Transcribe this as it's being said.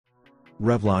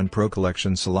Revlon Pro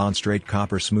Collection Salon Straight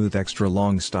Copper Smooth Extra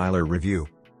Long Styler Review.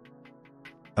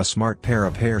 A smart pair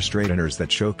of hair straighteners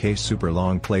that showcase super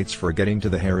long plaits for getting to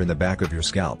the hair in the back of your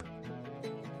scalp.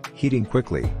 Heating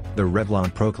quickly, the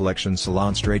Revlon Pro Collection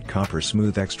Salon Straight Copper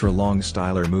Smooth Extra Long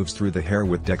Styler moves through the hair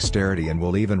with dexterity and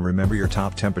will even remember your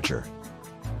top temperature.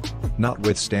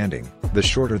 Notwithstanding, the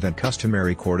shorter than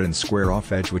customary cord and square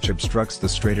off edge which obstructs the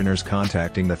straighteners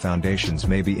contacting the foundations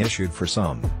may be issued for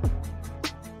some.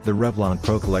 The Revlon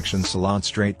Pro Collection Salon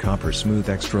Straight Copper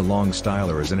Smooth Extra Long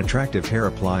Styler is an attractive hair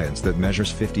appliance that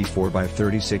measures 54 by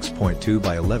 36.2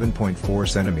 by 11.4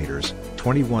 centimeters,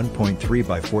 21.3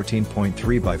 by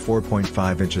 14.3 by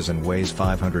 4.5 inches and weighs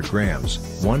 500 grams,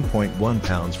 1.1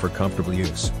 pounds for comfortable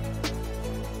use.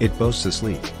 It boasts a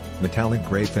sleek, metallic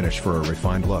gray finish for a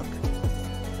refined look.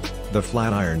 The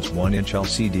flat iron's 1-inch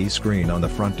LCD screen on the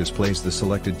front displays the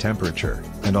selected temperature,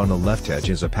 and on the left edge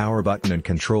is a power button and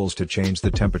controls to change the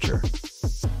temperature.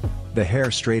 The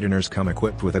hair straighteners come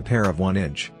equipped with a pair of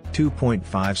 1-inch, 2.5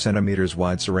 cm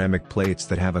wide ceramic plates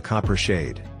that have a copper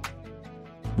shade.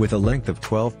 With a length of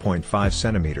 12.5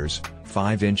 cm,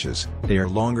 5 inches, they are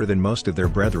longer than most of their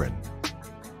brethren.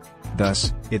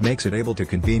 Thus, it makes it able to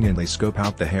conveniently scope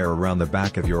out the hair around the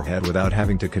back of your head without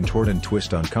having to contort and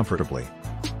twist uncomfortably.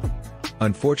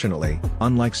 Unfortunately,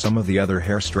 unlike some of the other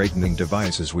hair straightening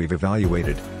devices we've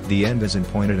evaluated, the end isn't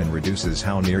pointed and reduces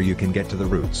how near you can get to the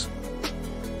roots.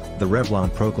 The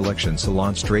Revlon Pro Collection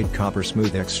Salon Straight Copper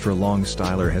Smooth Extra Long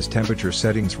Styler has temperature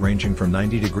settings ranging from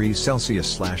 90 degrees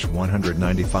Celsius /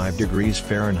 195 degrees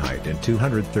Fahrenheit and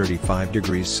 235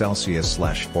 degrees Celsius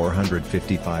 /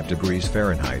 455 degrees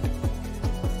Fahrenheit.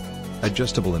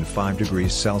 Adjustable in 5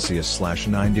 degrees Celsius /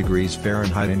 9 degrees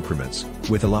Fahrenheit increments,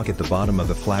 with a lock at the bottom of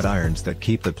the flat irons that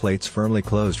keep the plates firmly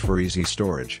closed for easy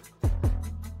storage.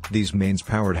 These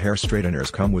mains-powered hair straighteners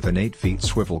come with an 8-foot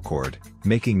swivel cord,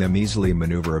 making them easily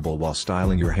maneuverable while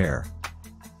styling your hair.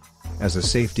 As a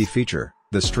safety feature,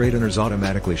 the straighteners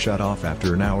automatically shut off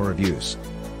after an hour of use.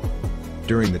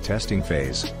 During the testing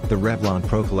phase, the Revlon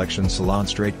Pro Collection Salon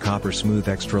Straight Copper Smooth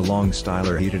Extra Long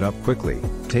Styler heated up quickly,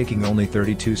 taking only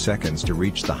 32 seconds to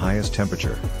reach the highest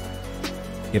temperature.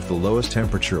 If the lowest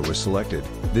temperature was selected,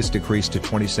 this decreased to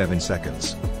 27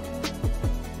 seconds.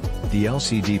 The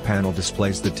LCD panel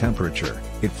displays the temperature,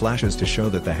 it flashes to show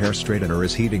that the hair straightener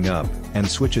is heating up, and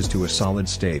switches to a solid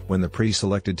state when the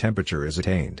pre-selected temperature is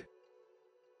attained.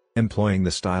 Employing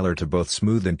the styler to both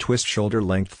smooth and twist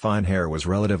shoulder-length fine hair was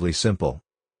relatively simple.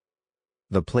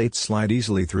 The plates slide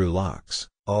easily through locks,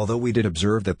 although we did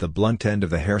observe that the blunt end of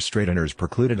the hair straighteners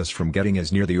precluded us from getting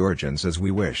as near the origins as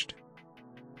we wished.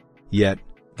 Yet,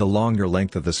 the longer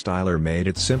length of the styler made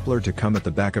it simpler to come at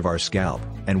the back of our scalp,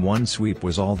 and one sweep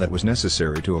was all that was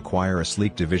necessary to acquire a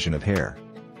sleek division of hair.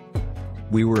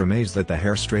 We were amazed that the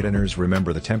hair straighteners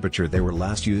remember the temperature they were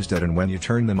last used at, and when you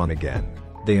turn them on again,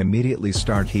 they immediately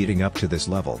start heating up to this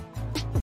level.